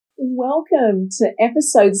Welcome to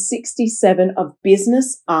episode 67 of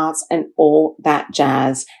Business, Arts, and All That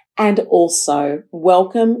Jazz. And also,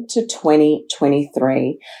 welcome to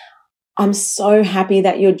 2023. I'm so happy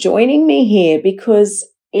that you're joining me here because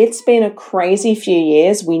it's been a crazy few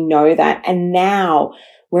years. We know that. And now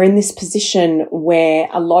we're in this position where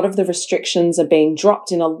a lot of the restrictions are being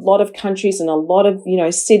dropped in a lot of countries and a lot of,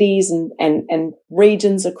 cities and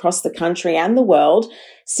regions across the country and the world.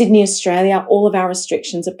 Sydney, Australia, all of our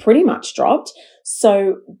restrictions are pretty much dropped.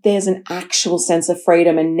 So there's an actual sense of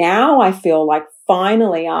freedom. And now I feel like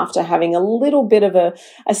finally, after having a little bit of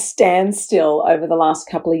a standstill over the last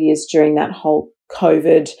couple of years during that whole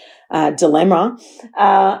COVID dilemma,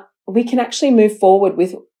 we can actually move forward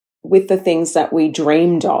with the things that we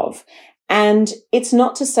dreamed of. And it's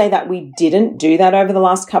not to say that we didn't do that over the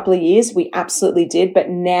last couple of years. We absolutely did. But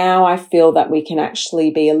now I feel that we can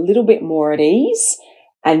actually be a little bit more at ease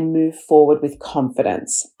and move forward with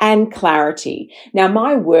confidence and clarity. Now,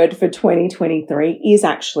 my word for 2023 is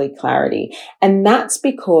actually clarity. And that's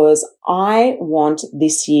because I want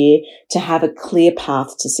this year to have a clear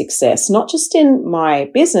path to success, not just in my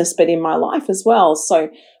business, but in my life as well. So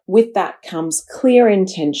with that comes clear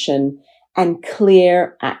intention and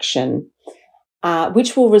clear action,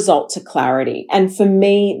 which will result to clarity. And for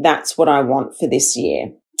me, that's what I want for this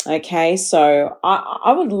year. Okay, so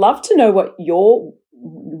I would love to know what your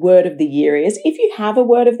word of the year is. If you have a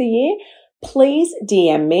word of the year, please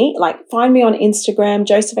DM me, find me on Instagram,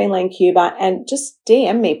 Josephine Lane Cuba, and just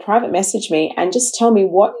DM me, private message me, and just tell me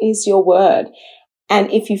what is your word. And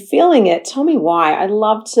if you're feeling it, tell me why. I'd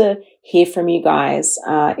love to hear from you guys.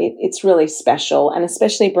 It's really special, and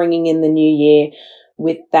especially bringing in the new year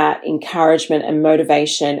with that encouragement and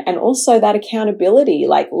motivation and also that accountability.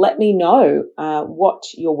 Let me know what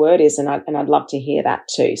your word is, and I'd love to hear that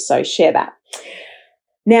too. So share that.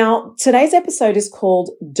 Now, today's episode is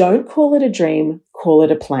called Don't Call It a Dream, Call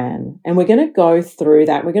It a Plan. And we're going to go through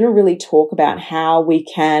that. We're going to really talk about how we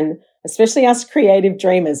can, especially us creative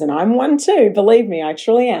dreamers, and I'm one too, believe me, I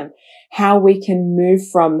truly am, how we can move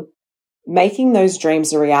from making those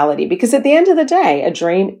dreams a reality. Because at the end of the day, a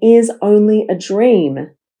dream is only a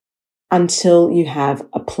dream until you have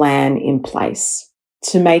a plan in place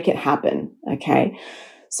to make it happen, okay?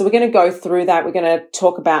 So we're going to go through that. We're going to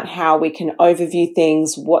talk about how we can overview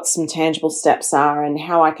things, what some tangible steps are, and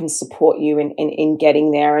how I can support you in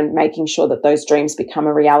getting there and making sure that those dreams become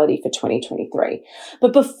a reality for 2023.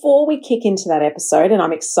 But before we kick into that episode, and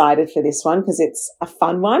I'm excited for this one because it's a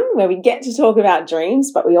fun one where we get to talk about dreams,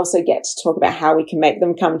 but we also get to talk about how we can make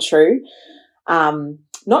them come true.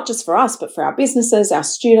 Not just for us, but for our businesses, our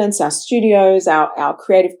students, our studios, our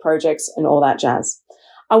creative projects, and all that jazz.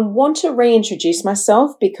 I want to reintroduce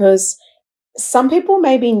myself because some people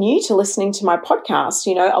may be new to listening to my podcast.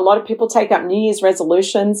 A lot of people take up New Year's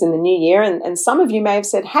resolutions in the new year, and some of you may have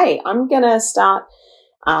said, hey, I'm going to start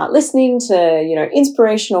listening to,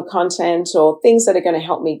 inspirational content or things that are going to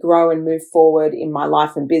help me grow and move forward in my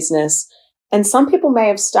life and business. And some people may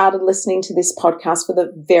have started listening to this podcast for the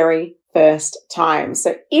very first time.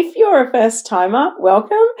 So if you're a first timer,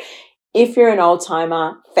 welcome. If you're an old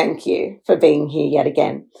timer, thank you for being here yet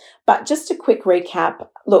again. But just a quick recap.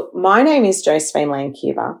 Look, my name is Josephine Lane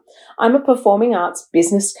Cuba. I'm a performing arts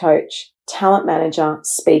business coach, talent manager,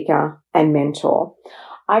 speaker, and mentor.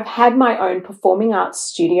 I've had my own performing arts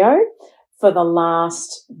studio for the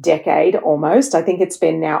last decade almost. I think it's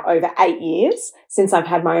been now over 8 years since I've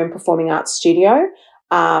had my own performing arts studio.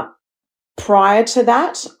 Prior to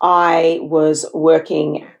that, I was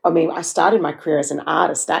working, I started my career as an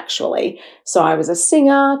artist actually. So I was a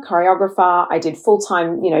singer, choreographer. I did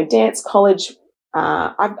full-time, dance, college.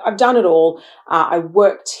 I've done it all. I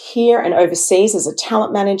worked here and overseas as a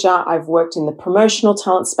talent manager. I've worked in the promotional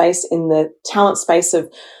talent space, in the talent space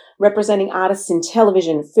of representing artists in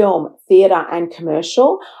television, film, theatre, and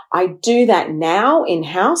commercial. I do that now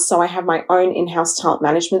in-house. So I have my own in-house talent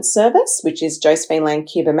management service, which is Josephine Lane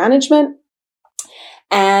Cuba Management.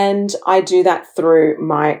 And I do that through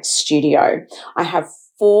my studio. I have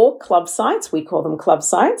 4 club sites. We call them club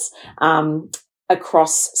sites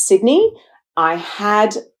across Sydney. I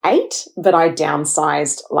had 8, but I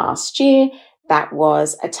downsized last year. That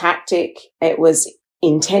was a tactic. It was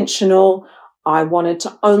intentional. I wanted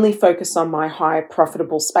to only focus on my high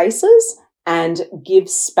profitable spaces and give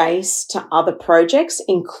space to other projects,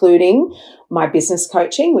 including my business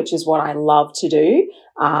coaching, which is what I love to do,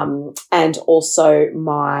 and also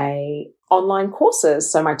my online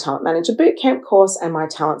courses. So my Talent Manager Bootcamp course and my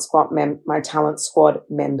Talent Squad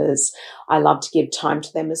members. I love to give time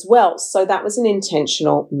to them as well. So that was an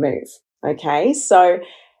intentional move. Okay. So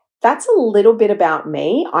that's a little bit about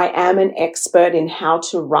me. I am an expert in how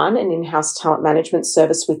to run an in-house talent management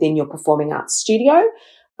service within your performing arts studio,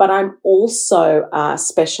 but I'm also a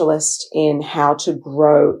specialist in how to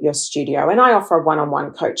grow your studio. And I offer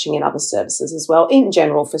one-on-one coaching and other services as well, in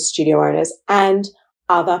general, for studio owners and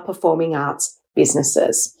other performing arts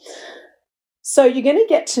businesses. So you're going to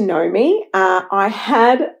get to know me. I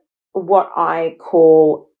had what I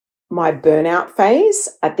call my burnout phase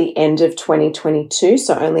at the end of 2022,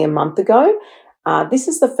 so only a month ago. This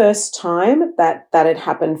is the first time that had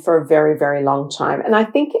happened for a very, very long time. And I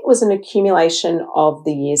think it was an accumulation of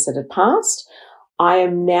the years that had passed. I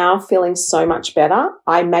am now feeling so much better.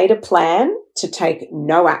 I made a plan to take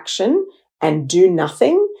no action and do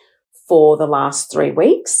nothing for the last 3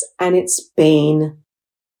 weeks, and it's been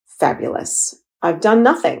fabulous. I've done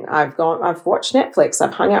nothing. I've watched Netflix.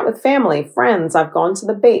 I've hung out with family, friends. I've gone to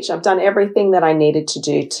the beach. I've done everything that I needed to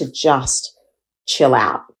do to just chill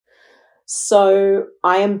out. So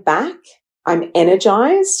I am back. I'm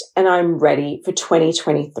energized and I'm ready for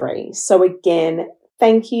 2023. So again,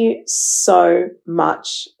 thank you so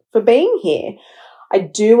much for being here. I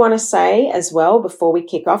do want to say as well, before we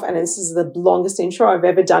kick off, and this is the longest intro I've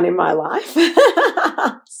ever done in my life.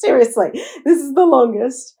 Seriously, this is the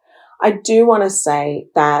longest. I do want to say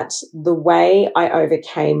that the way I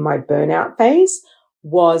overcame my burnout phase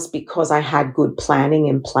was because I had good planning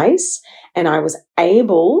in place and I was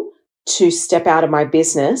able to step out of my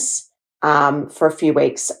business for a few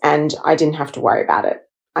weeks and I didn't have to worry about it.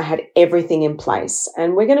 I had everything in place,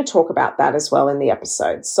 and we're going to talk about that as well in the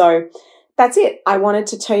episode. So that's it. I wanted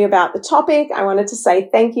to tell you about the topic. I wanted to say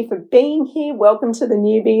thank you for being here. Welcome to the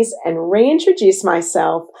newbies, and reintroduce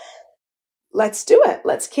myself. Let's do it.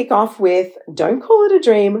 Let's kick off with don't call it a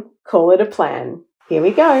dream, call it a plan. Here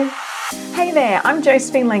we go. Hey there, I'm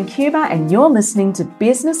Josephine Lancuba and you're listening to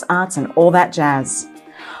Business, Arts and All That Jazz.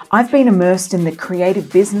 I've been immersed in the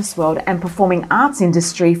creative business world and performing arts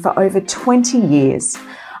industry for over 20 years.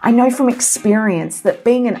 I know from experience that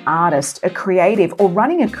being an artist, a creative, or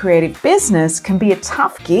running a creative business can be a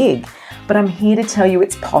tough gig, but I'm here to tell you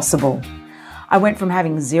it's possible. I went from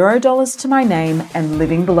having $0 to my name and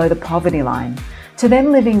living below the poverty line, to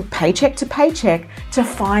then living paycheck to paycheck, to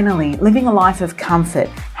finally living a life of comfort,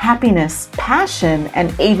 happiness, passion,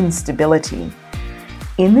 and even stability.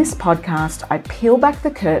 In this podcast, I peel back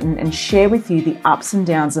the curtain and share with you the ups and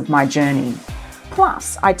downs of my journey.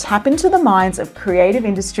 Plus, I tap into the minds of creative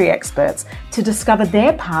industry experts to discover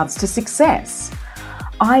their paths to success.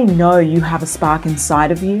 I know you have a spark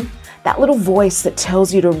inside of you, that little voice that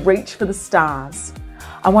tells you to reach for the stars.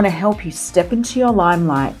 I want to help you step into your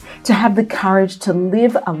limelight, to have the courage to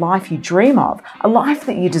live a life you dream of, a life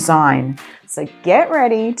that you design. So get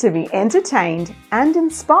ready to be entertained and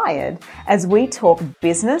inspired as we talk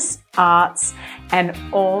business, arts, and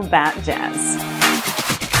all that jazz.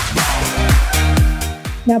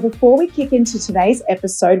 Now, before we kick into today's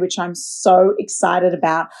episode, which I'm so excited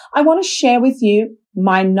about, I want to share with you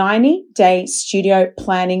my 90-day studio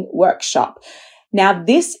planning workshop. Now,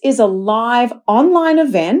 this is a live online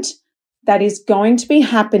event that is going to be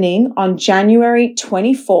happening on January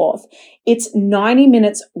 24th. It's 90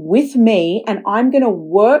 minutes with me, and I'm going to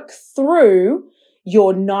work through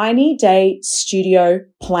your 90-day studio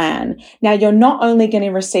plan. Now, you're not only going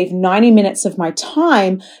to receive 90 minutes of my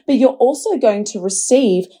time, but you're also going to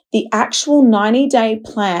receive the actual 90-day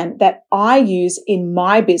plan that I use in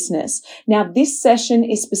my business. Now, this session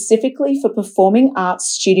is specifically for performing arts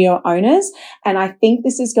studio owners, and I think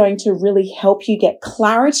this is going to really help you get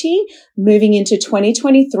clarity moving into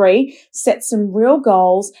 2023, set some real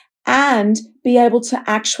goals, and be able to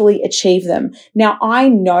actually achieve them. Now, I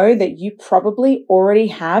know that you probably already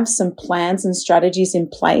have some plans and strategies in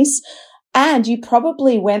place, and you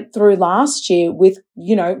probably went through last year with,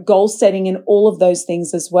 goal setting and all of those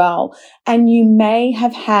things as well. And you may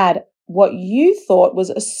have had what you thought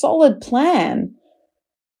was a solid plan,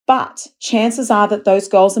 but chances are that those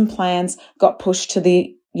goals and plans got pushed to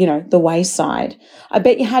the wayside. I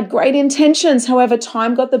bet you had great intentions. However,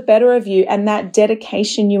 time got the better of you, and that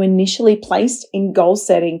dedication you initially placed in goal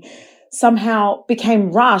setting somehow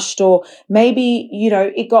became rushed, or maybe,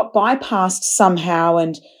 it got bypassed somehow,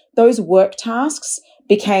 and those work tasks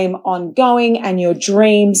became ongoing and your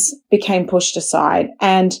dreams became pushed aside,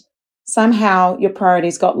 and somehow your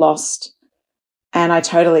priorities got lost. And I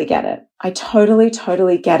totally get it. I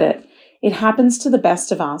totally get it. It happens to the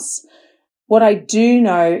best of us. What I do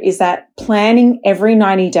know is that planning every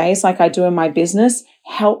 90 days like I do in my business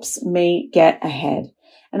helps me get ahead.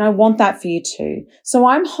 And I want that for you too. So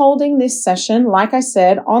I'm holding this session, like I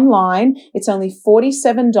said, online. It's only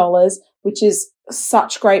 $47, which is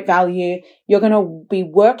such great value. You're going to be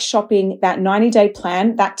workshopping that 90-day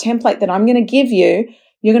plan, that template that I'm going to give you.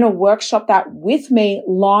 You're going to workshop that with me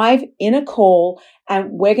live in a call,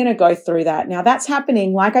 and we're going to go through that. Now, that's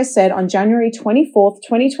happening, like I said, on January 24th,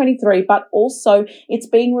 2023, but also it's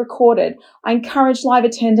being recorded. I encourage live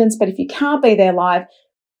attendance, but if you can't be there live,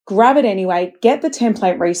 grab it anyway, get the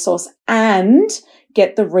template resource and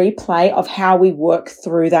get the replay of how we work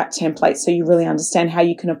through that template so you really understand how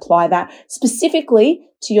you can apply that specifically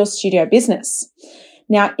to your studio business.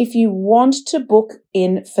 Now, if you want to book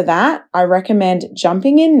in for that, I recommend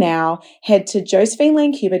jumping in now. Head to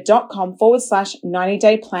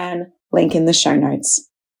josephinelancuba.com/90-day plan, link in the show notes.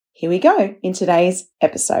 Here we go in today's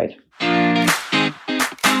episode.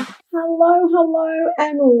 Hello,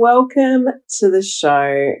 and welcome to the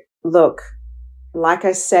show. Look, like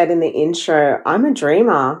I said in the intro, I'm a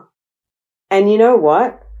dreamer. And you know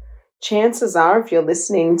what? Chances are, if you're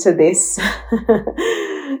listening to this,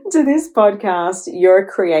 to this podcast, you're a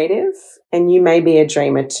creative and you may be a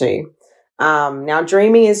dreamer too. Now,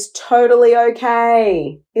 dreaming is totally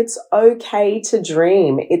okay. It's okay to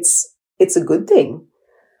dream. It's a good thing.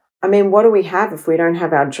 I mean, what do we have if we don't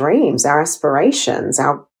have our dreams, our aspirations,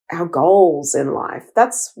 our goals in life?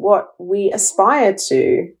 That's what we aspire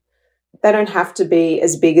to. They don't have to be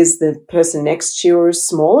as big as the person next to you or as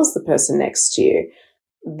small as the person next to you.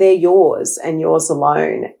 They're yours and yours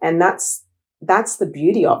alone. And that's the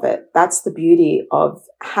beauty of it. That's the beauty of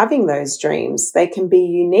having those dreams. They can be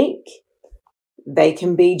unique. They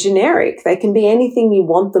can be generic. They can be anything you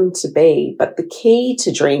want them to be. But the key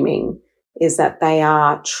to dreaming is that they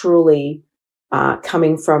are truly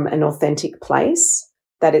coming from an authentic place,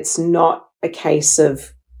 that it's not a case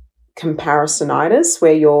of comparisonitis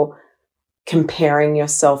where you're comparing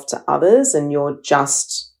yourself to others and you're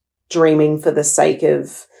just dreaming for the sake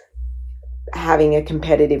of having a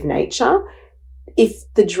competitive nature. If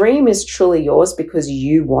the dream is truly yours because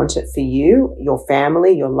you want it for you, your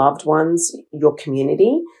family, your loved ones, your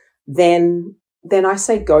community, then I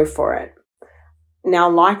say go for it. Now,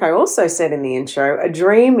 like I also said in the intro, a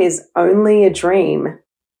dream is only a dream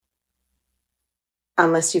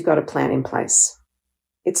unless you've got a plan in place.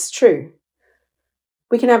 It's true.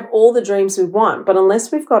 We can have all the dreams we want, but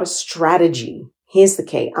unless we've got a strategy, here's the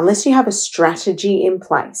key, unless you have a strategy in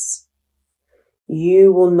place,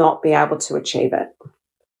 you will not be able to achieve it.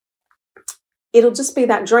 It'll just be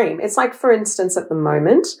that dream. It's like, for instance, at the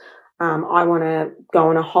moment, I want to go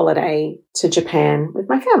on a holiday to Japan with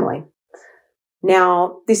my family.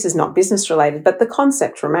 Now, this is not business related, but the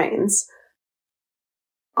concept remains.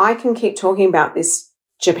 I can keep talking about this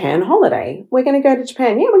Japan holiday. We're going to go to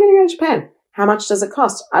Japan. Yeah, we're going to go to Japan. How much does it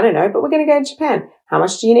cost? I don't know, but we're going to go to Japan. How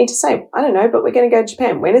much do you need to save? I don't know, but we're going to go to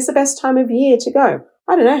Japan. When is the best time of year to go?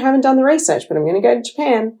 I don't know, haven't done the research, but I'm going to go to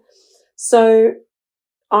Japan. So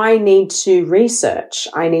I need to research.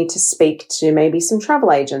 I need to speak to maybe some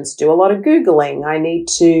travel agents, do a lot of Googling. I need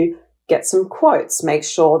to get some quotes, make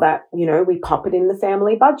sure that, we pop it in the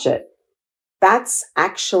family budget. That's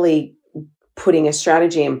actually putting a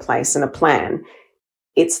strategy in place and a plan.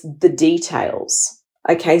 It's the details.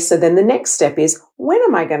 Okay, so then the next step is, when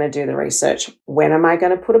am I going to do the research? When am I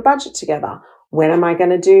going to put a budget together? When am I going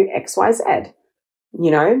to do X, Y, Z?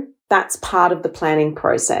 That's part of the planning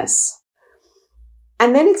process.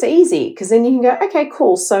 And then it's easy because then you can go, okay,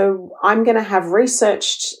 cool. So I'm going to have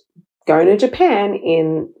researched going to Japan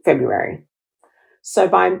in February. So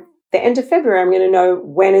by the end of February, I'm going to know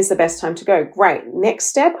when is the best time to go. Great. Next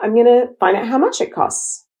step, I'm going to find out how much it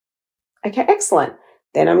costs. Okay, excellent.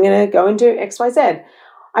 Then I'm going to go and do X, Y, Z.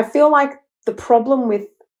 I feel like the problem with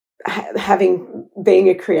being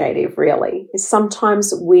a creative really is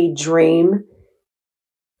sometimes we dream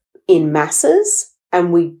in masses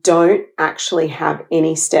and we don't actually have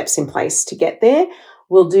any steps in place to get there.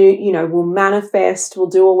 We'll do, we'll manifest, we'll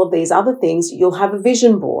do all of these other things. You'll have a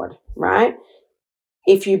vision board, right?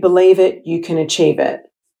 If you believe it, you can achieve it.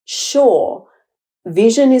 Sure.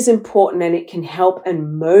 Vision is important and it can help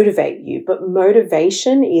and motivate you, but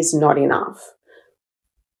motivation is not enough.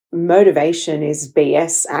 Motivation is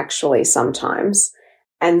BS actually sometimes,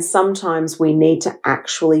 and sometimes we need to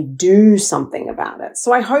actually do something about it.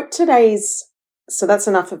 So I hope so that's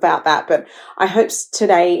enough about that, but I hope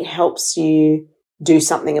today helps you do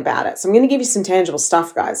something about it. So I'm going to give you some tangible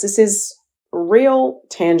stuff, guys. This is real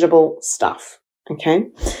tangible stuff, okay?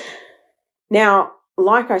 Now,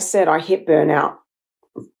 like I said, I hit burnout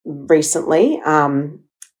recently.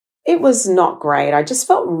 It was not great. I just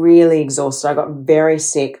felt really exhausted. I got very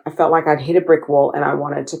sick. I felt like I'd hit a brick wall and I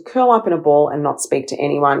wanted to curl up in a ball and not speak to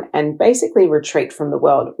anyone and basically retreat from the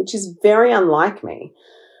world, which is very unlike me.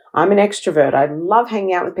 I'm an extrovert. I love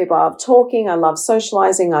hanging out with people. I love talking. I love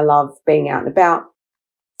socializing. I love being out and about.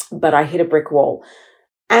 But I hit a brick wall.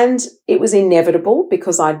 And it was inevitable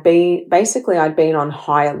because I'd been on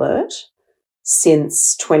high alert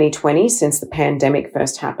since 2020, since the pandemic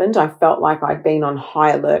first happened. I felt like I'd been on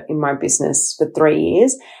high alert in my business for 3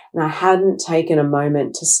 years, and I hadn't taken a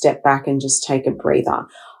moment to step back and just take a breather.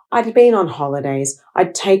 I'd been on holidays.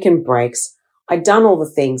 I'd taken breaks. I'd done all the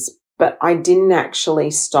things, but I didn't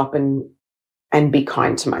actually stop and be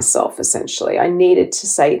kind to myself, essentially. I needed to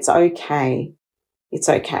say, it's okay. It's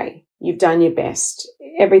okay. You've done your best.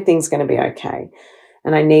 Everything's going to be okay.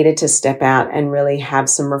 And I needed to step out and really have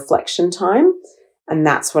some reflection time. And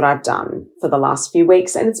that's what I've done for the last few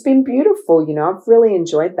weeks. And it's been beautiful. I've really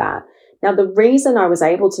enjoyed that. Now, the reason I was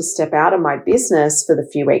able to step out of my business for the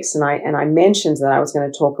few weeks, and I mentioned that I was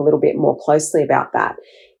going to talk a little bit more closely about that,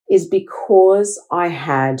 is because I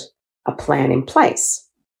had a plan in place.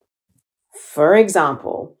 For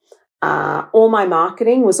example, all my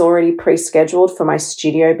marketing was already pre-scheduled for my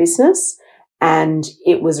studio business, and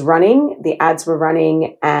it was running, the ads were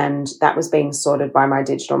running, and that was being sorted by my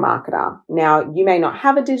digital marketer. Now, you may not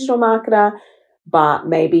have a digital marketer, but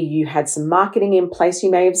maybe you had some marketing in place.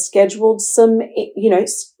 You may have scheduled some,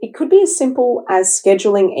 it could be as simple as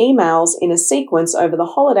scheduling emails in a sequence over the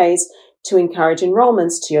holidays to encourage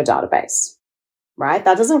enrollments to your database, right?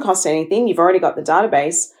 That doesn't cost anything. You've already got the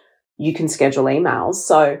database. You can schedule emails.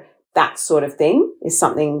 So that sort of thing is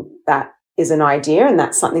something that is an idea, and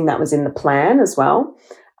that's something that was in the plan as well.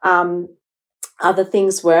 Other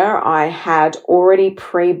things were I had already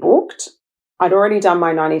pre-booked. I'd already done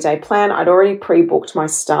my 90-day plan. I'd already pre-booked my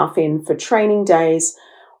staff in for training days.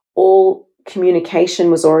 All communication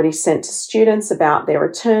was already sent to students about their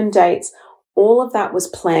return dates. All of that was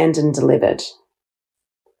planned and delivered.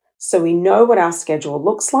 So we know what our schedule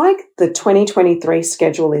looks like. The 2023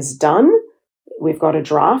 schedule is done. We've got a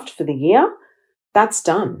draft for the year. That's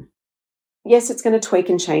done. Yes, it's going to tweak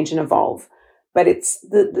and change and evolve, but it's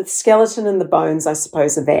the skeleton and the bones, I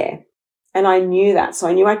suppose, are there. And I knew that. So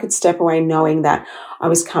I knew I could step away knowing that I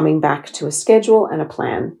was coming back to a schedule and a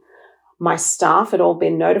plan. My staff had all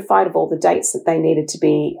been notified of all the dates that they needed to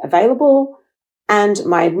be available. And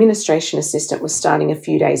my administration assistant was starting a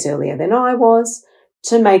few days earlier than I was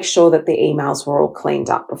to make sure that the emails were all cleaned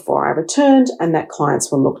up before I returned and that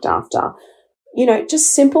clients were looked after.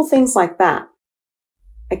 Just simple things like that.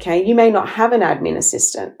 Okay, you may not have an admin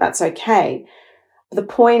assistant. That's okay. The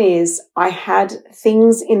point is, I had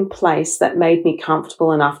things in place that made me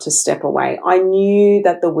comfortable enough to step away. I knew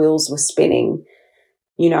that the wheels were spinning.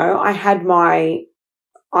 I had my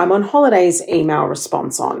I'm on holidays email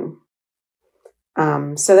response on,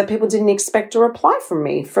 so that people didn't expect a reply from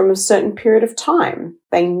me from a certain period of time.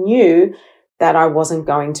 They knew that I wasn't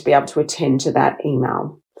going to be able to attend to that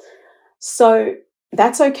email. So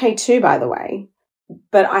that's okay too, by the way.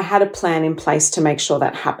 But I had a plan in place to make sure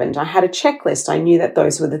that happened. I had a checklist. I knew that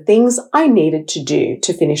those were the things I needed to do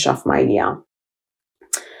to finish off my year.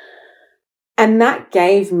 And that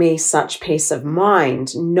gave me such peace of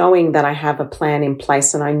mind, knowing that I have a plan in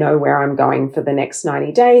place and I know where I'm going for the next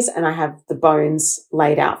 90 days and I have the bones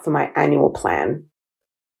laid out for my annual plan.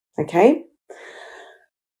 Okay?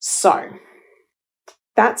 So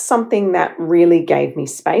that's something that really gave me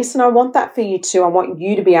space. And I want that for you too. I want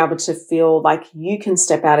you to be able to feel like you can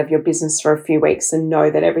step out of your business for a few weeks and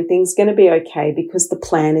know that everything's going to be okay because the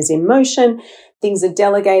plan is in motion. Things are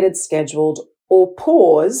delegated, scheduled, or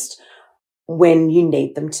paused when you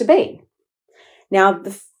need them to be. Now,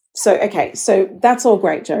 so that's all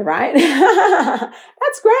great, Jo, right?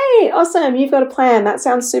 That's great. Awesome. You've got a plan. That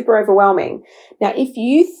sounds super overwhelming. Now, if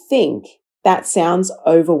you think that sounds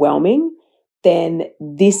overwhelming, then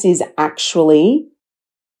this is actually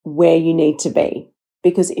where you need to be.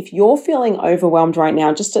 Because if you're feeling overwhelmed right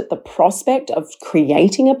now, just at the prospect of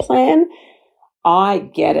creating a plan, I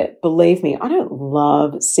get it. Believe me, I don't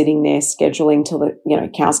love sitting there scheduling till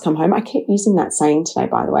the cows come home. I keep using that saying today,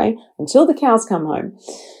 by the way, until the cows come home.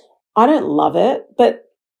 I don't love it, but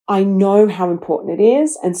I know how important it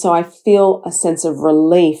is. And so I feel a sense of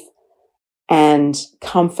relief and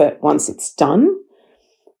comfort once it's done.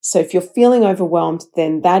 So if you're feeling overwhelmed,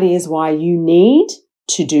 then that is why you need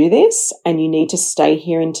to do this and you need to stay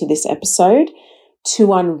here into this episode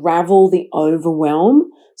to unravel the overwhelm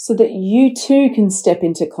so that you too can step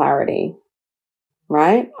into clarity,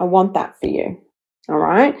 right? I want that for you, all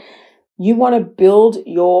right? You want to build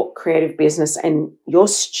your creative business and your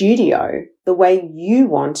studio the way you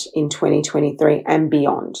want in 2023 and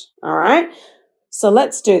beyond, all right? So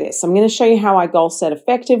let's do this. I'm going to show you how I goal set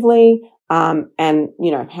effectively. And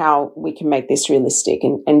how we can make this realistic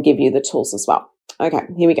and give you the tools as well. Okay,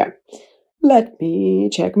 here we go. Let me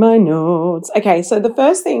check my notes. Okay, so the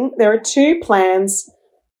first thing, there are 2 plans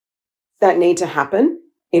that need to happen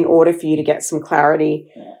in order for you to get some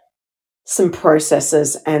clarity, some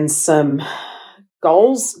processes, and some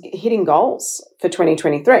goals, hitting goals for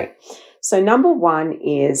 2023. So number 1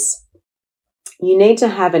 is you need to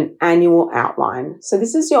have an annual outline. So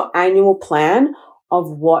this is your annual plan of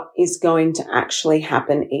what is going to actually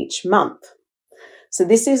happen each month. So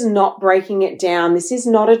this is not breaking it down. This is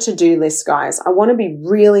not a to-do list, guys. I want to be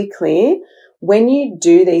really clear. When you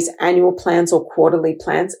do these annual plans or quarterly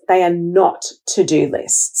plans, they are not to-do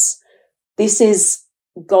lists. This is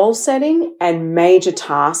goal setting and major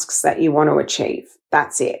tasks that you want to achieve.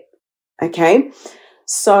 That's it. Okay.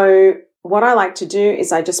 So what I like to do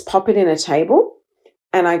is I just pop it in a table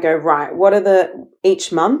and I go, right, what are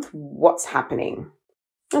each month, what's happening?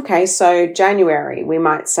 Okay, so January, we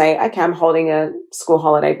might say, okay, I'm holding a school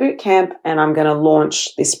holiday boot camp and I'm going to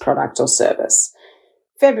launch this product or service.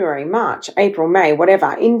 February, March, April, May,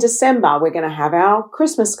 whatever. In December, we're going to have our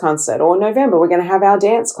Christmas concert, or November, we're going to have our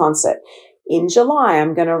dance concert. In July,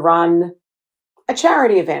 I'm going to run a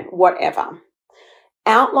charity event, whatever.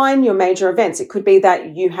 Outline your major events. It could be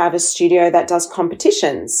that you have a studio that does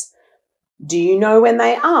competitions. Do you know when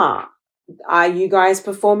they are? Are you guys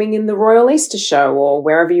performing in the Royal Easter Show or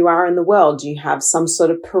wherever you are in the world? Do you have some sort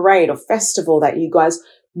of parade or festival that you guys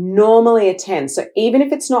normally attend? So even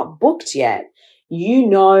if it's not booked yet, you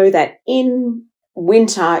know that in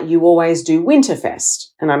winter you always do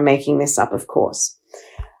Winterfest. And I'm making this up, of course.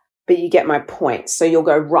 But you get my point. So you'll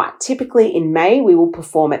go, right, typically in May we will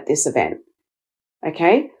perform at this event.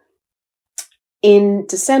 Okay? In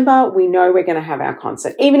December, we know we're going to have our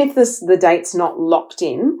concert. Even if the date's not locked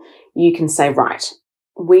in, you can say, right,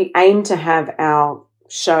 we aim to have our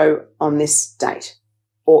show on this date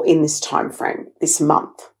or in this time frame, this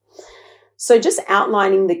month. So just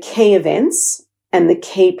outlining the key events and the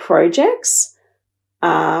key projects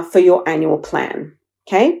for your annual plan,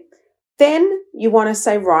 okay? Then you want to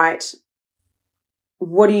say, right,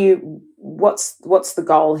 what's the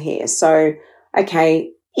goal here? So,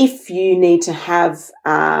 okay, if you need to have,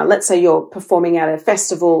 let's say you're performing at a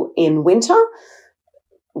festival in winter,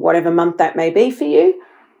 whatever month that may be for you,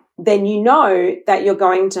 then you know that you're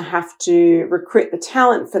going to have to recruit the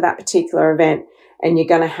talent for that particular event and you're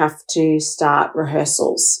going to have to start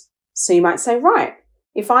rehearsals. So you might say, right,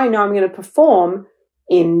 if I know I'm going to perform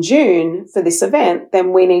in June for this event,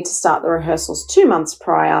 then we need to start the rehearsals 2 months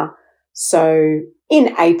prior. So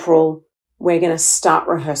in April, we're going to start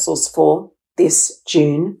rehearsals for this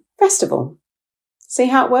June festival. See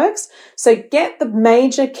how it works? So get the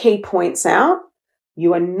major key points out.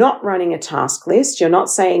 You are not running a task list. You're not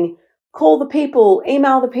saying, call the people,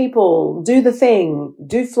 email the people, do the thing,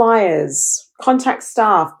 do flyers, contact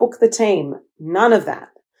staff, book the team. None of that.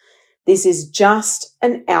 This is just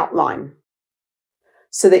an outline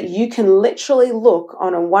so that you can literally look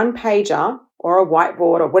on a one-pager or a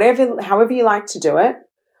whiteboard or whatever, however you like to do it.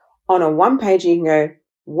 On a one-pager, you can go,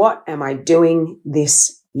 what am I doing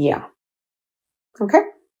this year? Okay.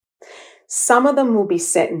 Some of them will be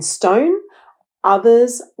set in stone.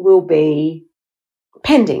 Others will be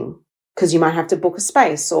pending because you might have to book a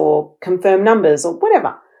space or confirm numbers or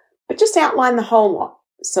whatever, but just outline the whole lot.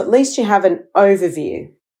 So at least you have an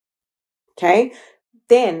overview. Okay.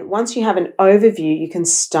 Then once you have an overview, you can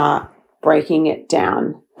start breaking it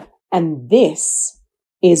down. And this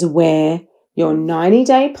is where your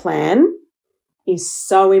 90-day plan is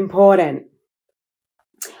so important.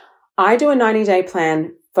 I do a 90-day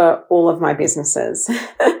plan for all of my businesses.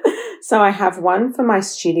 So I have one for my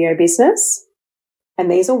studio business,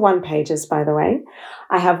 and these are one pages, by the way.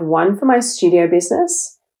 I have one for my studio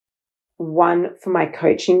business, one for my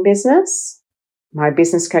coaching business, my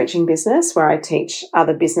business coaching business, where I teach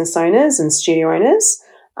other business owners and studio owners.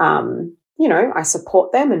 I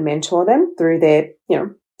support them and mentor them through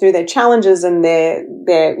their challenges and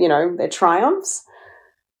their triumphs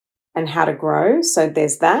and how to grow. So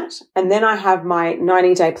there's that. And then I have my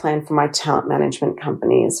 90-day plan for my talent management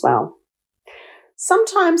company as well.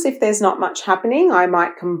 Sometimes if there's not much happening, I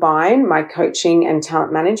might combine my coaching and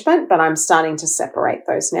talent management, but I'm starting to separate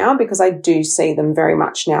those now because I do see them very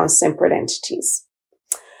much now as separate entities.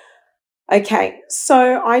 Okay,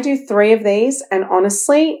 so I do 3 of these, and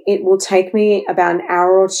honestly, it will take me about an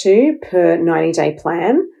hour or 2 per 90-day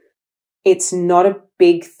plan. It's not a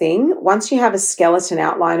big thing. Once you have a skeleton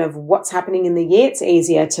outline of what's happening in the year, it's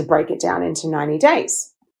easier to break it down into 90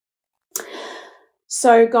 days.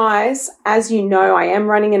 So guys, as you know, I am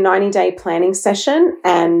running a 90-day planning session,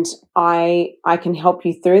 and I can help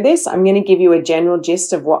you through this. I'm going to give you a general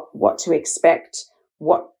gist of what to expect,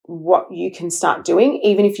 what what you can start doing.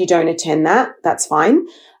 Even if you don't attend that, that's fine.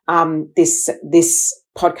 This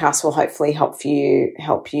podcast will hopefully help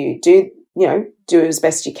you do as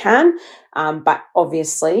best you can. But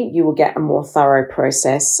obviously you will get a more thorough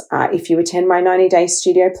process if you attend my 90-day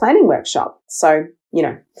studio planning workshop. So,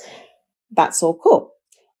 that's all cool.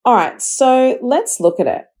 All right, so let's look at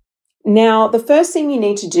it. Now, the first thing you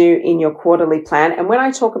need to do in your quarterly plan, and when I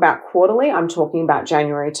talk about quarterly, I'm talking about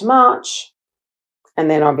January to March, and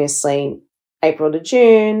then obviously April to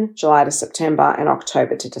June, July to September, and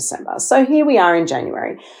October to December. So here we are in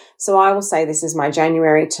January. So I will say this is my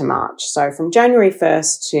January to March. So from January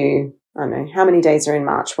 1st to, I don't know, how many days are in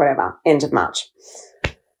March, whatever, end of March.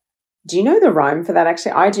 Do you know the rhyme for that?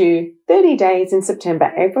 Actually, I do 30 days in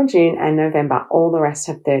September, April, June, and November. All the rest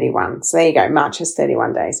have 31. So there you go. March has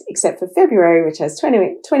 31 days, except for February, which has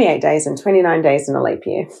 28 days and 29 days in a leap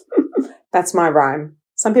year. That's my rhyme.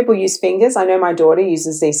 Some people use fingers. I know my daughter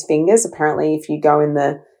uses these fingers. Apparently, if you go in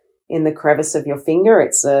the crevice of your finger,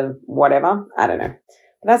 it's a whatever. I don't know.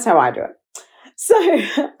 But that's how I do it. So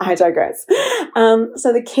I digress.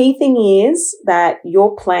 So the key thing is that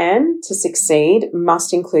your plan to succeed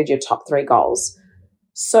must include your top 3 goals.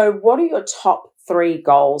 So what are your top 3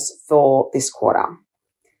 goals for this quarter?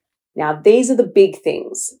 Now, these are the big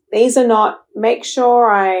things. These are not make sure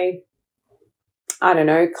I don't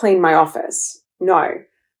know, clean my office. No.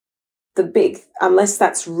 Unless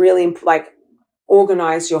that's really like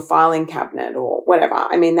organize your filing cabinet or whatever.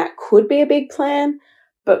 I mean, that could be a big plan.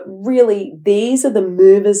 But really, these are the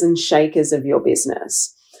movers and shakers of your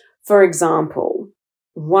business. For example,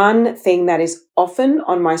 one thing that is often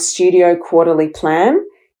on my studio quarterly plan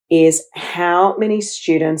is how many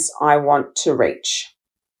students I want to reach.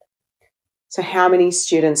 So how many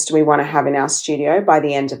students do we want to have in our studio by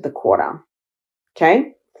the end of the quarter?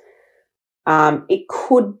 Okay. It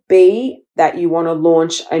could be that you want to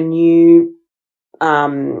launch a new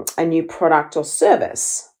product or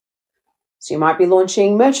service. So you might be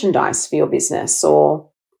launching merchandise for your business or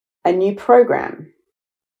a new program.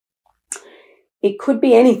 It could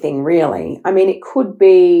be anything, really. I mean, it could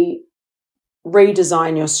be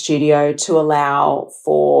redesign your studio to allow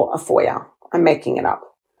for a foyer. I'm making it up.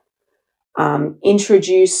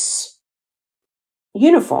 Introduce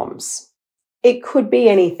uniforms. It could be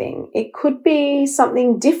anything. It could be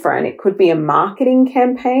something different. It could be a marketing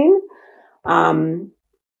campaign.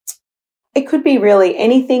 It could be really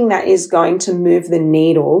anything that is going to move the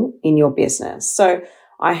needle in your business. So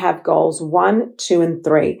I have goals 1, 2, and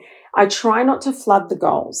 3. I try not to flood the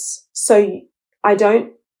goals. So I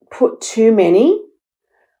don't put too many.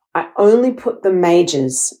 I only put the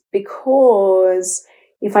majors, because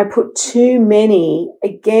if I put too many,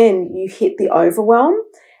 again, you hit the overwhelm.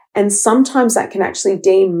 And sometimes that can actually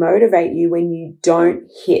demotivate you when you don't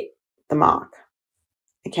hit the mark.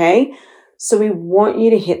 Okay? So we want you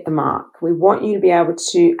to hit the mark. We want you to be able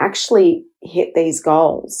to actually hit these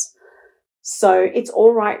goals. So it's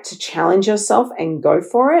all right to challenge yourself and go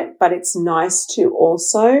for it, but it's nice to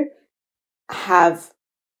also have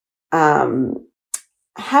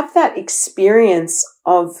that experience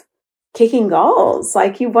of kicking goals.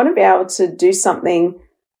 Like, you want to be able to do something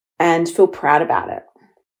and feel proud about it.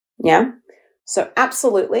 Yeah. So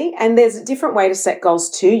absolutely. And there's a different way to set goals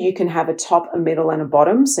too. You can have a top, a middle, and a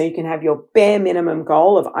bottom. So you can have your bare minimum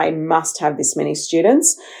goal of I must have this many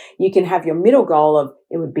students. You can have your middle goal of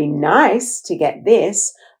it would be nice to get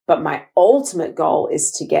this, but my ultimate goal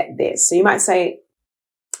is to get this. So you might say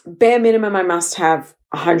bare minimum, I must have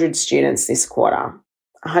 100 students this quarter,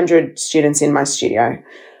 100 students in my studio.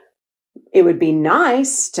 It would be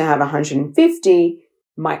nice to have 150.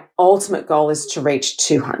 My ultimate goal is to reach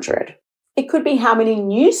 200. It could be how many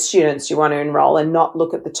new students you want to enroll and not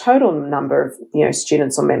look at the total number of,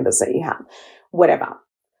 students or members that you have, whatever.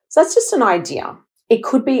 So that's just an idea. It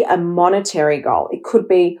could be a monetary goal. It could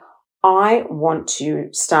be, I want to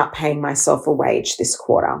start paying myself a wage this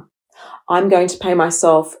quarter. I'm going to pay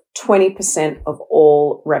myself 20% of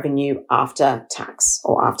all revenue after tax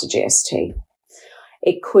or after GST.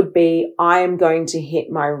 It could be, I am going to hit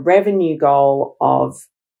my revenue goal of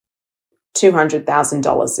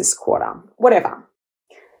 $200,000 this quarter, whatever.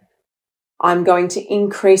 I'm going to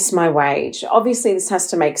increase my wage. Obviously, this has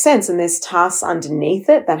to make sense, and there's tasks underneath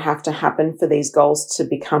it that have to happen for these goals to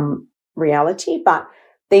become reality. But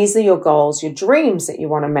these are your goals, your dreams that you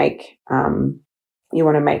want to make.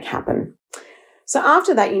 Happen. So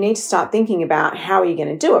after that, you need to start thinking about how are you going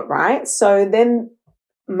to do it, right? So then,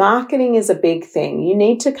 marketing is a big thing. You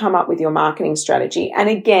need to come up with your marketing strategy. And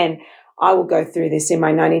again, I will go through this in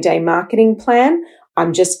my 90-day marketing plan.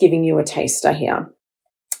 I'm just giving you a taster here.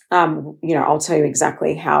 I'll tell you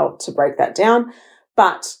exactly how to break that down.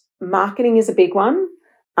 But marketing is a big one.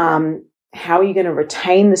 How are you going to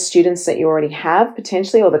retain the students that you already have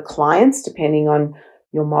potentially, or the clients, depending on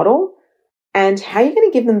your model? And how are you going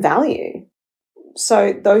to give them value?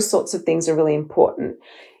 So those sorts of things are really important.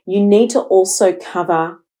 You need to also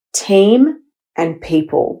cover team and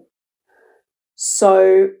people.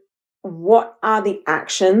 So what are the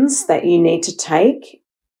actions that you need to take,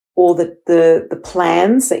 or the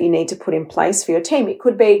plans that you need to put in place for your team? It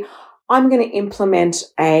could be, I'm going to implement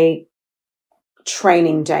a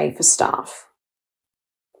training day for staff.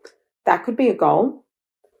 That could be a goal.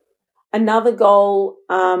 Another goal,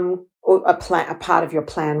 or a part of your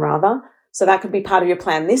plan rather. So that could be part of your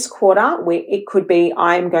plan this quarter, where it could be,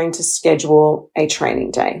 I'm going to schedule a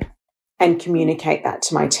training day and communicate that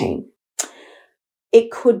to my team. It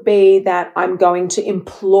could be that I'm going to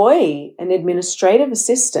employ an administrative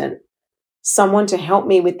assistant, someone to help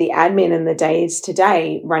me with the admin and the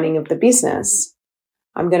day-to-day running of the business.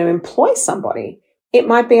 I'm going to employ somebody. It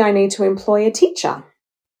might be I need to employ a teacher.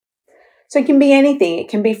 So it can be anything. It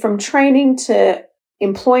can be from training to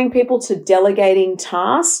employing people, to delegating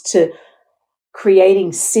tasks, to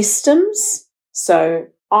creating systems. So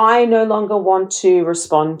I no longer want to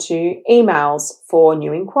respond to emails for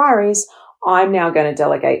new inquiries. I'm now going to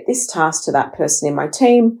delegate this task to that person in my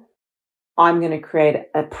team. I'm going to create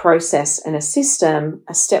a process and a system,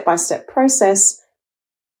 a step-by-step process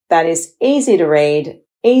that is easy to read,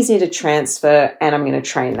 easy to transfer, and I'm going to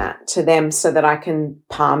train that to them so that I can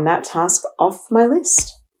palm that task off my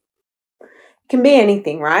list. It can be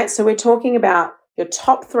anything, right? So we're talking about your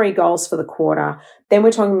top 3 goals for the quarter. Then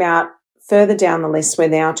we're talking about further down the list, we're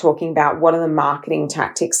now talking about what are the marketing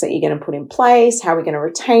tactics that you're going to put in place, how are we going to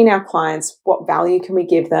retain our clients, what value can we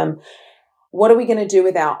give them, what are we going to do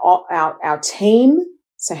with our team,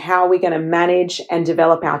 so how are we going to manage and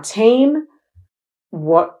develop our team,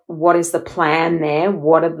 what is the plan there,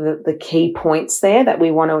 what are the key points there that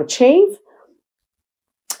we want to achieve,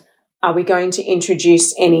 are we going to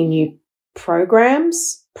introduce any new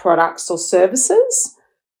programs, products or services?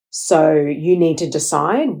 So you need to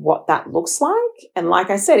decide what that looks like. And like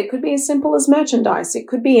I said, it could be as simple as merchandise. It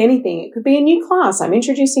could be anything. It could be a new class. I'm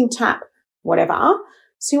introducing TAP, whatever.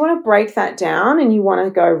 So you want to break that down and you want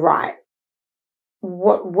to go, right,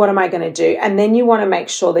 what am I going to do? And then you want to make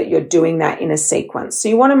sure that you're doing that in a sequence. So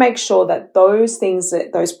you want to make sure that those things,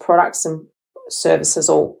 that those products and services,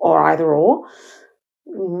 or either or,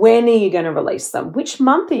 when are you going to release them? Which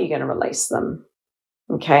month are you going to release them?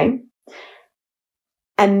 Okay.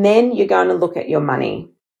 And then you're going to look at your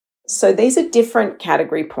money. So these are different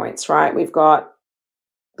category points, right? We've got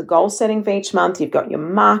the goal setting for each month. You've got your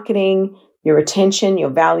marketing, your retention,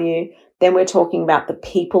 your value. Then we're talking about the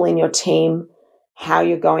people in your team, how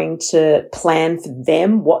you're going to plan for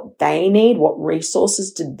them, what they need, what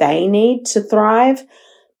resources do they need to thrive.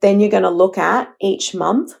 Then you're going to look at each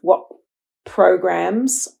month what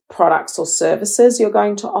programs, products or services you're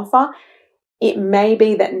going to offer. It may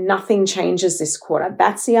be that nothing changes this quarter.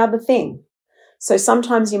 That's the other thing. So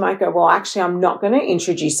sometimes you might go, well, actually, I'm not going to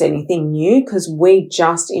introduce anything new because we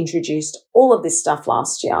just introduced all of this stuff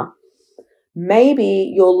last year.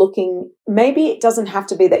 Maybe maybe it doesn't have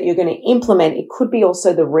to be that you're going to implement. It could be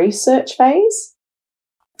also the research phase.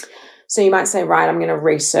 So you might say, right, I'm going to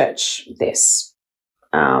research this.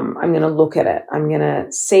 I'm going to look at it. I'm going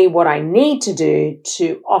to see what I need to do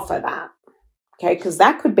to offer that. Okay, because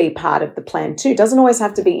that could be part of the plan too. It doesn't always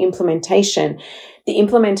have to be implementation. The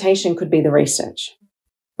implementation could be the research.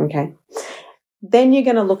 Okay. Then you're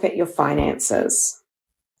going to look at your finances.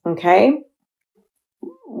 Okay.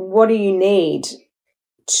 What do you need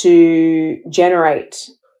to generate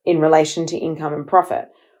in relation to income and profit?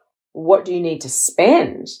 What do you need to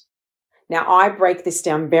spend? Now, I break this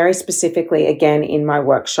down very specifically again in my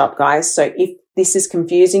workshop, guys. So if this is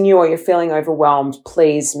confusing you or you're feeling overwhelmed,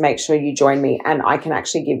 please make sure you join me, and I can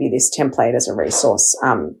actually give you this template as a resource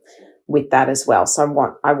with that as well. So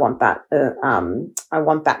I want that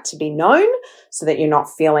to be known so that you're not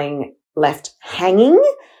feeling left hanging.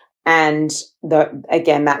 And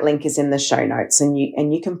again, that link is in the show notes, and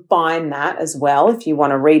you can find that as well if you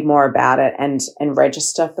want to read more about it and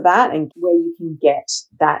register for that, and where you can get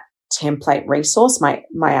that template resource, my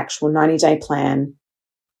actual 90-day plan,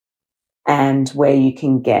 and where you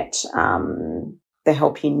can get the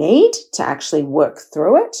help you need to actually work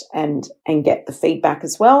through it and get the feedback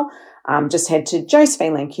as well. Just head to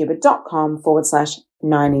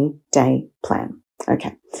josephinelancuba.com/90-day plan.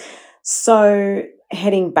 Okay. So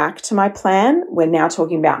heading back to my plan, we're now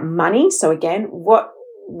talking about money. So again, what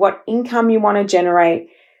income you want to generate,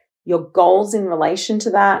 your goals in relation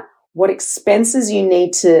to that, what expenses you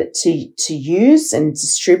need to use and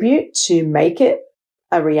distribute to make it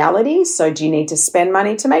a reality. So do you need to spend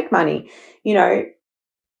money to make money? You know,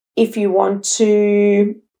 if you want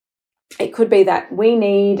to, it could be that we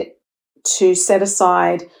need to set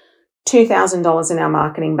aside $2,000 in our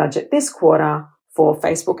marketing budget this quarter for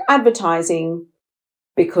Facebook advertising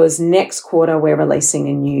because next quarter we're releasing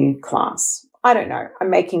a new class. I don't know. I'm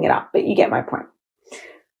making it up, but you get my point.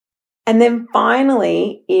 And then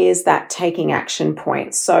finally is that taking action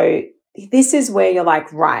point. So this is where you're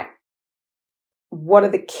like, right, what are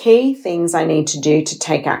the key things I need to do to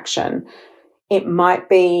take action? It might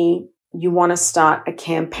be you want to start a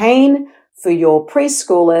campaign for your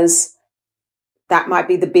preschoolers. That might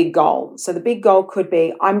be the big goal. So the big goal could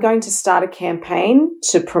be, I'm going to start a campaign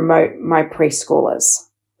to promote my preschoolers.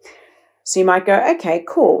 So you might go, okay,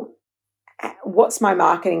 cool. What's my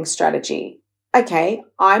marketing strategy? Okay,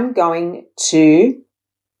 I'm going to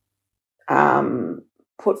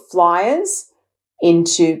put flyers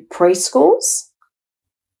into preschools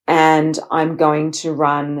and I'm going to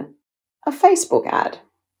run a Facebook ad.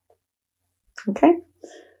 Okay.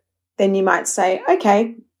 Then you might say,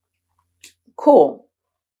 okay, cool.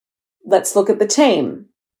 Let's look at the team.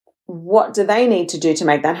 What do they need to do to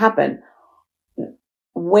make that happen?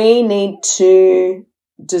 We need to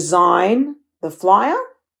design the flyer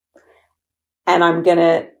and I'm going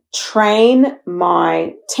to train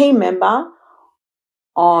my team member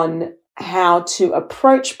on how to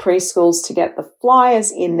approach preschools to get the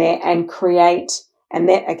flyers in there and create. And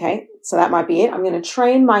then, okay, so that might be it. I'm going to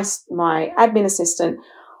train my admin assistant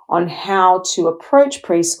on how to approach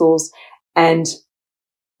preschools and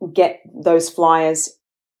get those flyers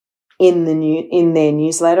in their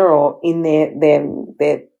newsletter or in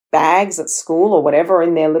their bags at school or whatever,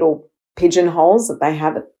 in their little pigeonholes that they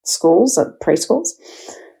have at schools, at preschools.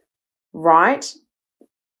 Right.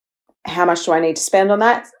 How much do I need to spend on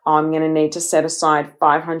that? I'm going to need to set aside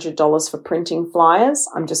 $500 for printing flyers.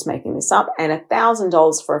 I'm just making this up, and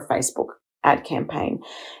 $1,000 for a Facebook ad campaign.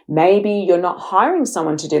 Maybe you're not hiring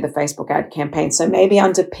someone to do the Facebook ad campaign. So maybe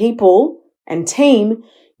under people and team,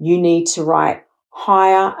 you need to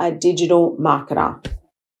hire a digital marketer.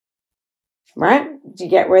 Right? Do you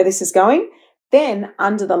get where this is going? Then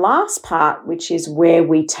under the last part, which is where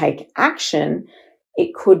we take action,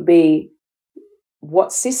 it could be,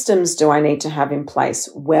 what systems do I need to have in place?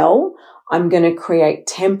 Well, I'm going to create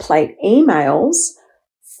template emails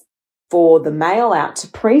for the mail out to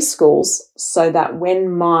preschools so that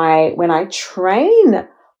when I train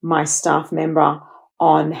my staff member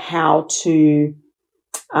on how to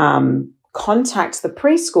contact the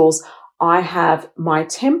preschools, I have my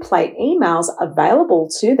template emails available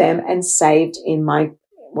to them and saved in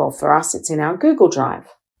for us, it's in our Google Drive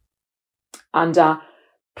under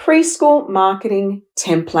preschool marketing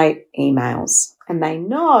template emails. And they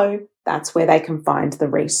know that's where they can find the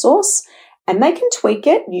resource and they can tweak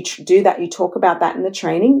it. You do that. You talk about that in the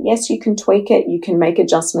training. Yes, you can tweak it. You can make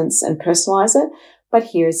adjustments and personalize it, but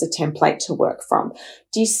here is a template to work from.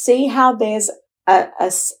 Do you see how there's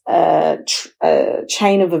a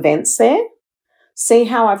chain of events there? See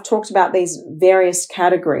how I've talked about these various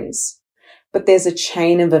categories, but there's a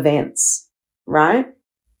chain of events, right?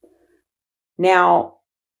 Now,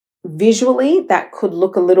 visually, that could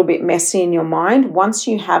look a little bit messy in your mind. Once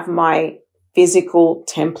you have my physical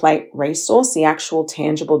template resource, the actual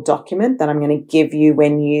tangible document that I'm going to give you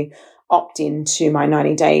when you opt into my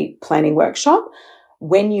 90-day planning workshop,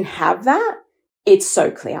 when you have that, it's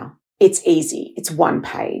so clear. It's easy. It's one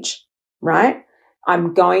page, right?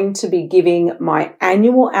 I'm going to be giving my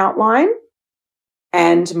annual outline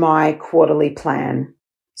and my quarterly plan.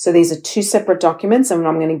 So these are two separate documents, and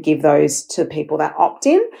I'm going to give those to people that opt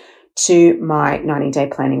in to my 90-day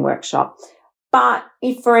planning workshop. But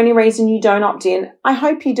if for any reason you don't opt in, I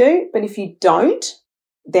hope you do. But if you don't,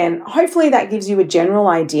 then hopefully that gives you a general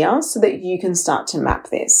idea so that you can start to map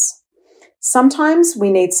this. Sometimes we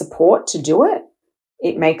need support to do it.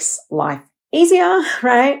 It makes life easier,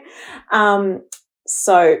 right?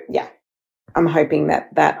 So yeah, I'm hoping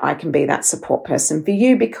that I can be that support person for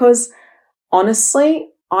you, because honestly,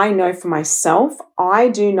 I know for myself, I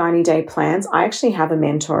do 90-day plans. I actually have a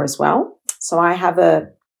mentor as well. So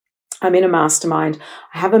I'm in a mastermind.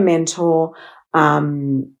 I have a mentor,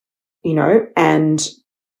 and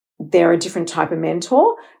they're a different type of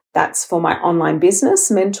mentor. That's for my online business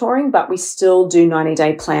mentoring, but we still do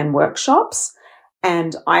 90-day plan workshops.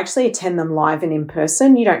 And I actually attend them live and in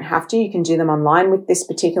person. You don't have to. You can do them online with this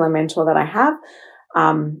particular mentor that I have.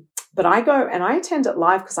 But I go and I attend it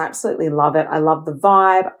live because I absolutely love it. I love the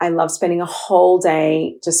vibe. I love spending a whole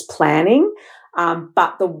day just planning.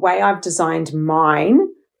 But the way I've designed mine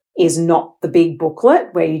is not the big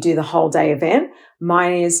booklet where you do the whole day event.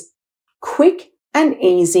 Mine is quick and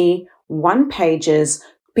easy, one pages,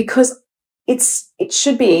 because it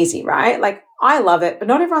should be easy, right? Like, I love it, but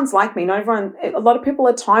not everyone's like me. A lot of people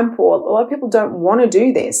are time poor. A lot of people don't want to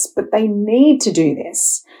do this, but they need to do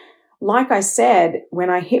this. Like I said,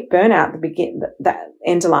 when I hit burnout at the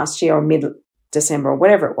end of last year or mid-December or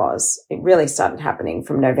whatever it was, it really started happening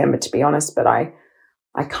from November, to be honest, but I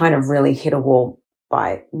kind of really hit a wall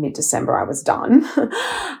by mid-December. I was done.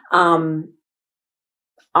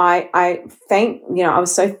 I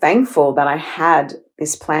was so thankful that I had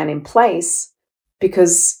this plan in place,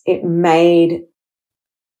 because it made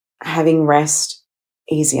having rest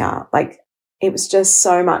easier. Like, it was just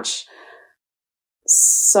so much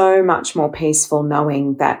more peaceful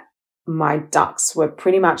knowing that my ducks were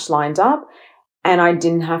pretty much lined up and I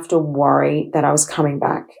didn't have to worry that I was coming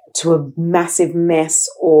back to a massive mess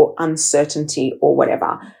or uncertainty or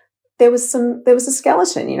whatever. There was a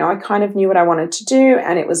skeleton, I kind of knew what I wanted to do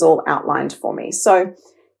and it was all outlined for me. So,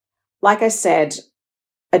 like I said,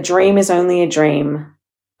 a dream is only a dream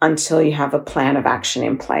until you have a plan of action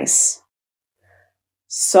in place.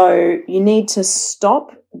 So you need to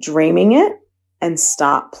stop dreaming it and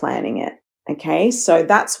start planning it. Okay, so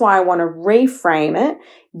that's why I want to reframe it.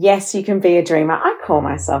 Yes, you can be a dreamer. I call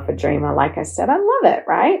myself a dreamer. Like I said, I love it,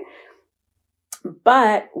 right?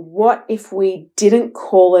 But what if we didn't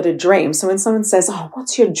call it a dream? So when someone says, oh,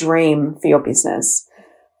 what's your dream for your business?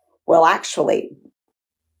 Well, actually,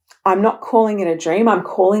 I'm not calling it a dream. I'm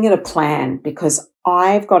calling it a plan, because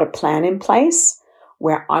I've got a plan in place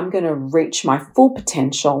where I'm going to reach my full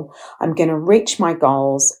potential. I'm going to reach my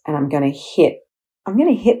goals and I'm going to hit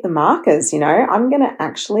the markers, I'm going to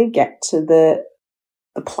actually get to the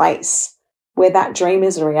place where that dream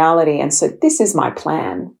is a reality. And so this is my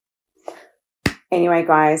plan. Anyway,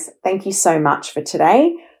 guys, thank you so much for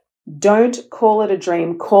today. Don't call it a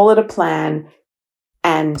dream, call it a plan.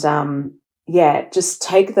 And just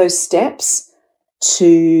take those steps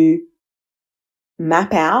to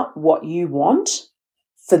map out what you want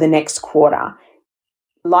for the next quarter.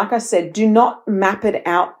 Like I said, do not map it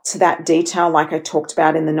out to that detail like I talked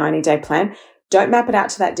about in the 90-day plan. Don't map it out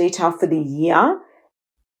to that detail for the year.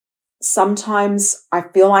 Sometimes I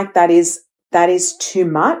feel like that is too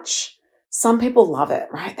much. Some people love it,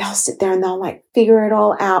 right? They'll sit there and they'll like figure it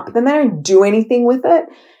all out, but then they don't do anything with it.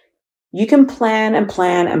 You can plan and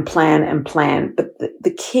plan and plan and plan, but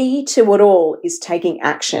the key to it all is taking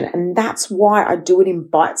action. And that's why I do it in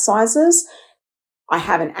bite sizes. I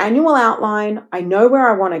have an annual outline. I know where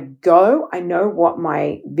I want to go. I know what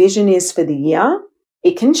my vision is for the year.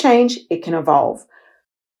 It can change. It can evolve.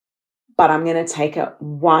 But I'm going to take it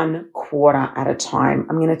 1 quarter at a time.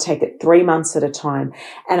 I'm going to take it 3 months at a time.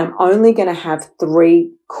 And I'm only going to have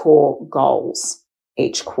 3 core goals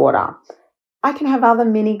each quarter. I can have other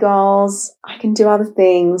mini goals. I can do other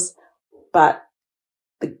things. But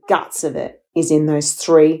the guts of it is in those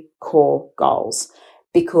 3 core goals,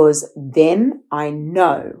 because then I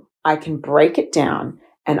know I can break it down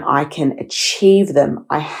and I can achieve them.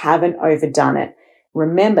 I haven't overdone it.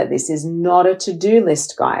 Remember, this is not a to-do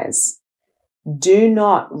list, guys. Do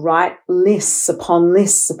not write lists upon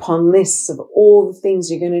lists upon lists of all the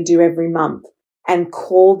things you're going to do every month and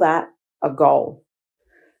call that a goal,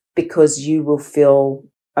 because you will feel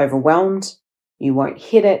overwhelmed. You won't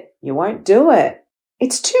hit it. You won't do it.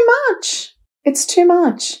 It's too much. It's too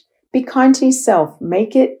much. Be kind to yourself.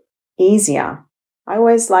 Make it easier. I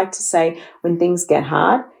always like to say, when things get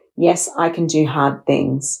hard, yes, I can do hard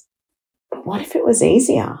things. But what if it was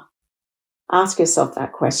easier? Ask yourself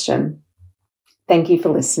that question. Thank you for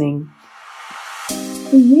listening.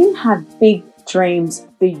 Do you have big dreams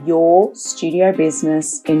for your studio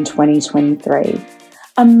business in 2023?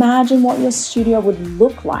 Imagine what your studio would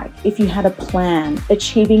look like if you had a plan,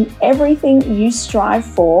 achieving everything you strive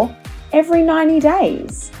for every 90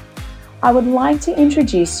 days. I would like to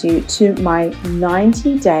introduce you to my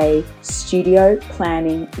 90-day studio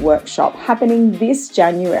planning workshop happening this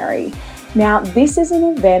January. Now, this is an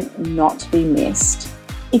event not to be missed.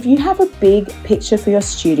 If you have a big picture for your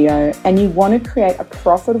studio and you want to create a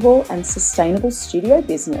profitable and sustainable studio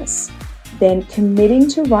business, then committing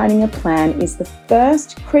to writing a plan is the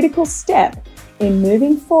first critical step in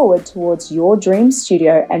moving forward towards your dream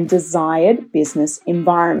studio and desired business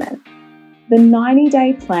environment. The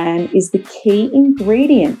 90-day plan is the key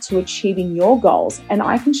ingredient to achieving your goals, and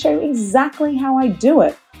I can show you exactly how I do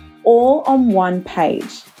it, all on one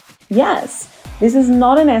page. Yes, this is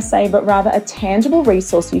not an essay, but rather a tangible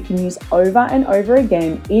resource you can use over and over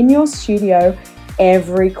again in your studio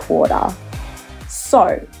every quarter.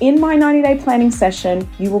 So, in my 90-day planning session,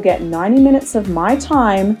 you will get 90 minutes of my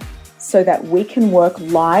time so that we can work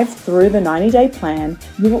live through the 90-day plan,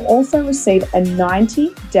 you will also receive a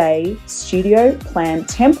 90-day studio plan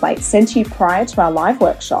template sent to you prior to our live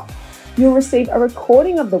workshop. You'll receive a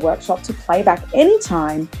recording of the workshop to play back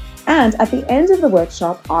anytime. And at the end of the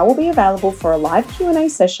workshop, I will be available for a live Q&A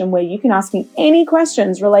session where you can ask me any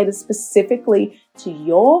questions related specifically to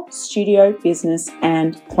your studio business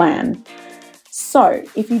and plan. So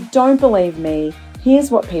if you don't believe me,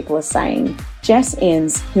 here's what people are saying. Jess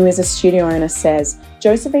Innes, who is a studio owner, says,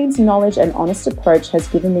 Josephine's knowledge and honest approach has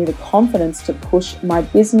given me the confidence to push my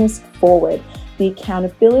business forward. The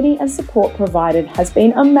accountability and support provided has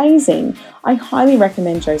been amazing. I highly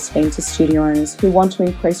recommend Josephine to studio owners who want to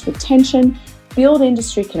increase retention, build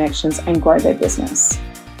industry connections, and grow their business.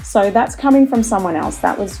 So that's coming from someone else.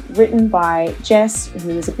 That was written by Jess,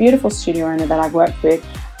 who is a beautiful studio owner that I've worked with,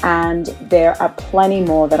 and there are plenty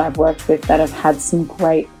more that I've worked with that have had some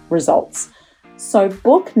great results. So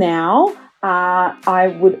book now.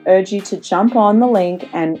 I would urge you to jump on the link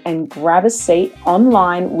and grab a seat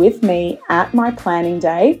online with me at my planning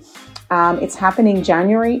day. It's happening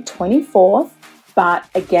January 24th, but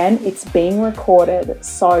again, it's being recorded.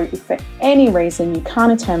 So if for any reason you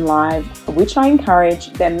can't attend live, which I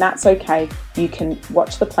encourage, then that's okay. You can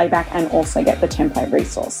watch the playback and also get the template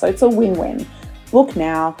resource. So it's a win-win. Book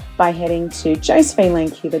now by heading to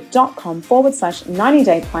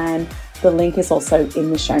josephinelancuba.com/90-day plan. The link is also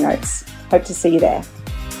in the show notes. Hope to see you there.